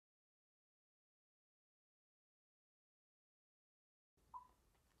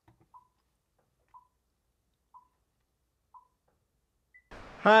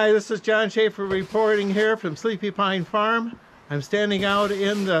Hi, this is John Schaefer reporting here from Sleepy Pine Farm. I'm standing out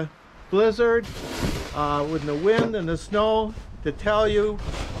in the blizzard with the wind and the snow to tell you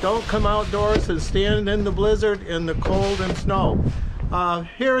don't come outdoors and stand in the blizzard, in the cold and snow.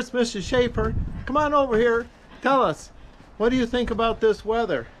 Here's Mrs. Schaefer. Come on over here. Tell us, what do you think about this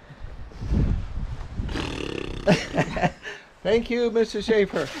weather? Thank you, Mrs.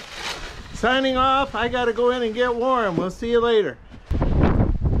 Schaefer. Signing off. I got to go in and get warm. We'll see you later.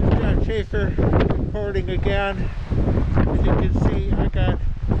 John Schaefer reporting again. As you can see, I got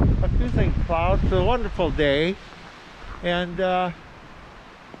a few things clouds. It's a wonderful day, and I'm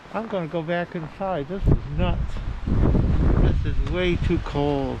going to go back inside. This is nuts. This is way too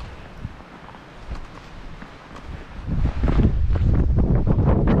cold.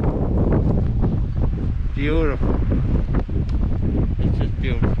 Beautiful.